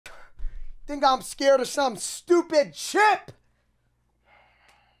Think I'm scared of some stupid chip?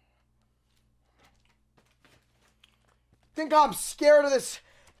 Think I'm scared of this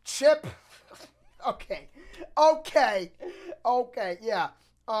chip? Okay. Okay. Okay. Yeah.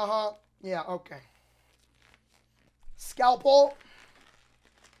 Uh-huh. Yeah. Okay. Scalpel.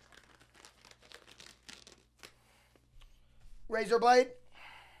 Razor blade.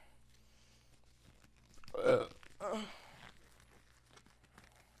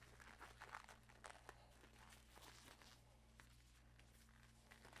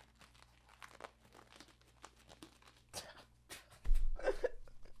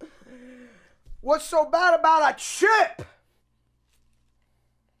 What's so bad about a chip?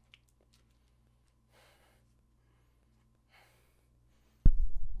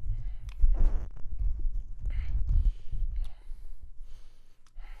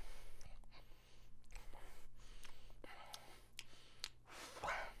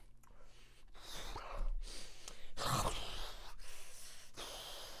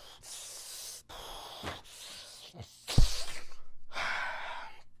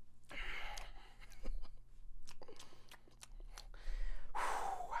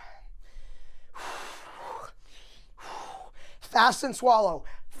 Fast and swallow.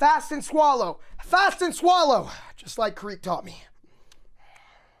 Fast and swallow. Fast and swallow. Just like Creek taught me.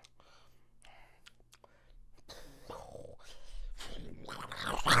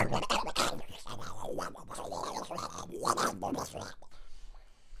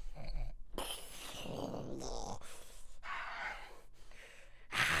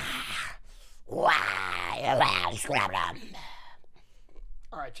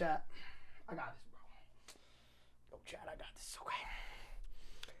 All right, chat. I got this, bro. Yo, chat, I got this. Okay.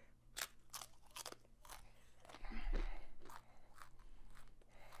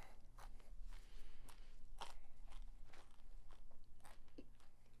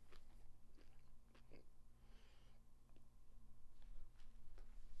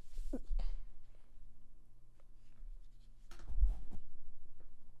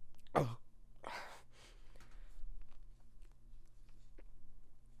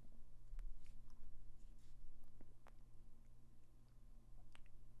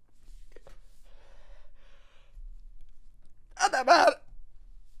 Not that bad.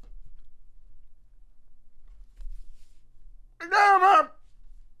 No, Mom.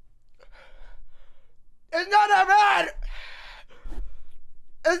 It's not that bad.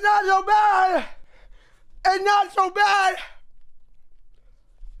 It's not so bad. It's not so bad.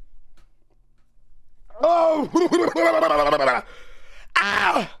 Oh.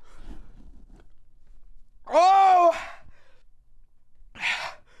 Ow. Oh.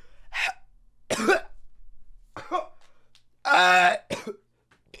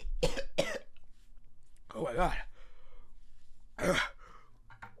 Oh my God. Oh.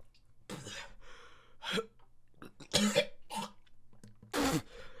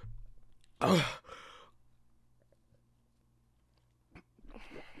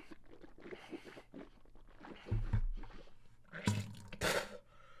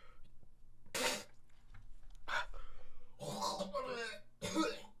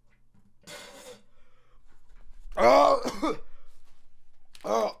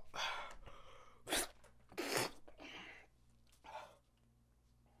 Oh.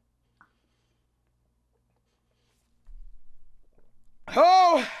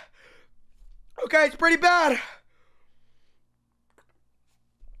 Oh. Okay, it's pretty bad.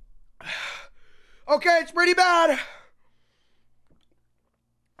 Okay, it's pretty bad.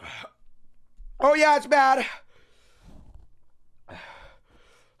 Oh yeah, it's bad.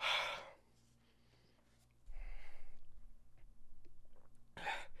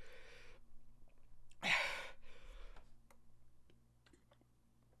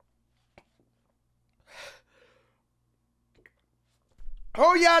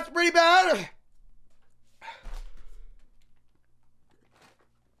 Oh yeah, it's pretty bad.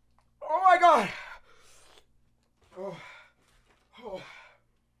 Oh my God. Oh. Oh.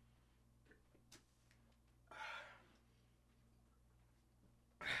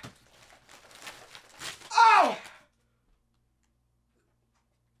 Oh.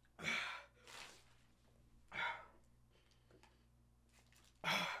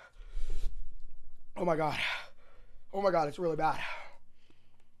 Oh my God. Oh my God, it's really bad.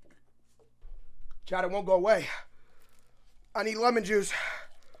 Chad, it won't go away. I need lemon juice.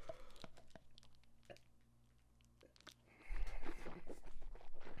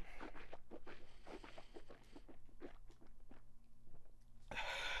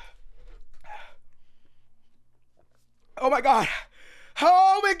 Oh my God.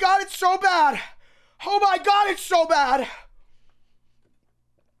 Oh my God, it's so bad. Oh my God, it's so bad.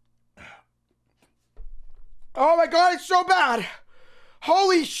 Oh my God, it's so bad.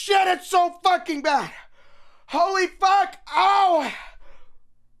 Holy shit, it's so fucking bad. Holy fuck. Ow.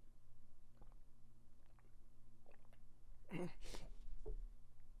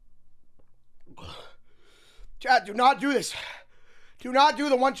 Chad, do not do this. Do not do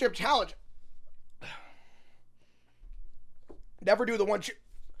the one chip challenge. Never do the one chip.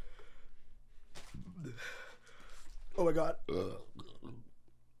 Oh my God. Oh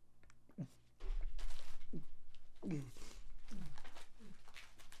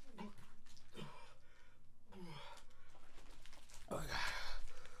my God.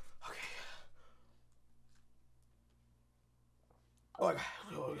 Okay. Oh my God.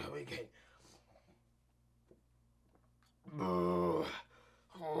 Oh my God. Okay. Oh.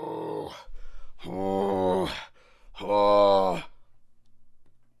 Oh. Oh. Oh.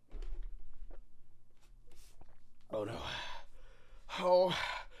 Oh no. Oh.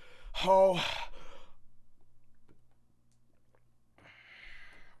 Oh.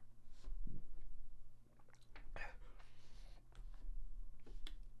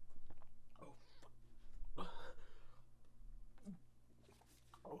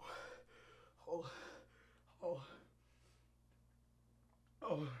 Oh. Oh.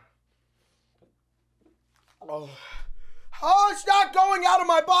 Oh. Oh. Oh, it's not going out of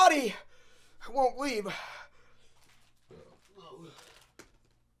my body. It won't leave.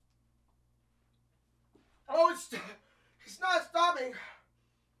 Oh, it's not stopping.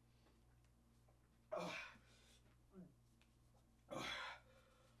 Oh.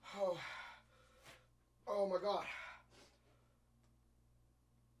 Oh. Oh my God.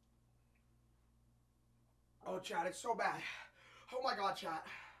 Oh, Chad, it's so bad. Oh my God, Chad.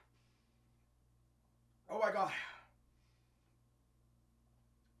 Oh my God.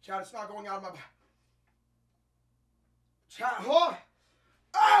 Chad, it's not going out of my body. Chad, oh!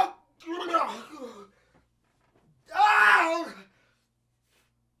 Oh! Oh!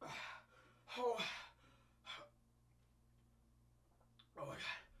 Oh! Oh my God.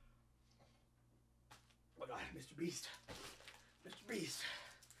 Oh my God, Mr. Beast. Mr. Beast.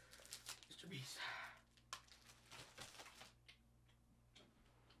 Mr. Beast.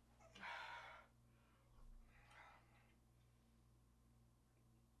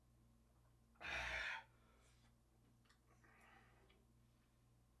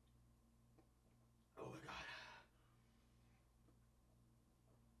 Oh my God.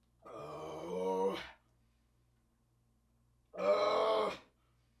 Oh. Oh.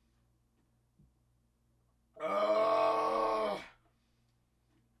 Oh.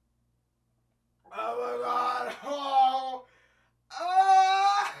 Oh my God. Oh.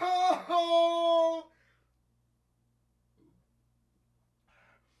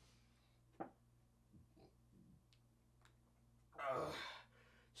 Oh.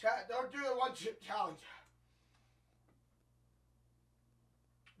 Chat, don't do the one chip challenge.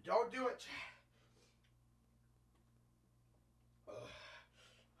 Don't do it.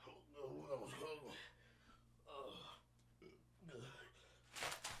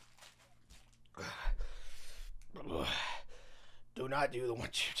 Do not do the one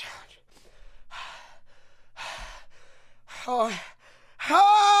chip challenge. Oh.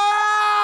 Oh.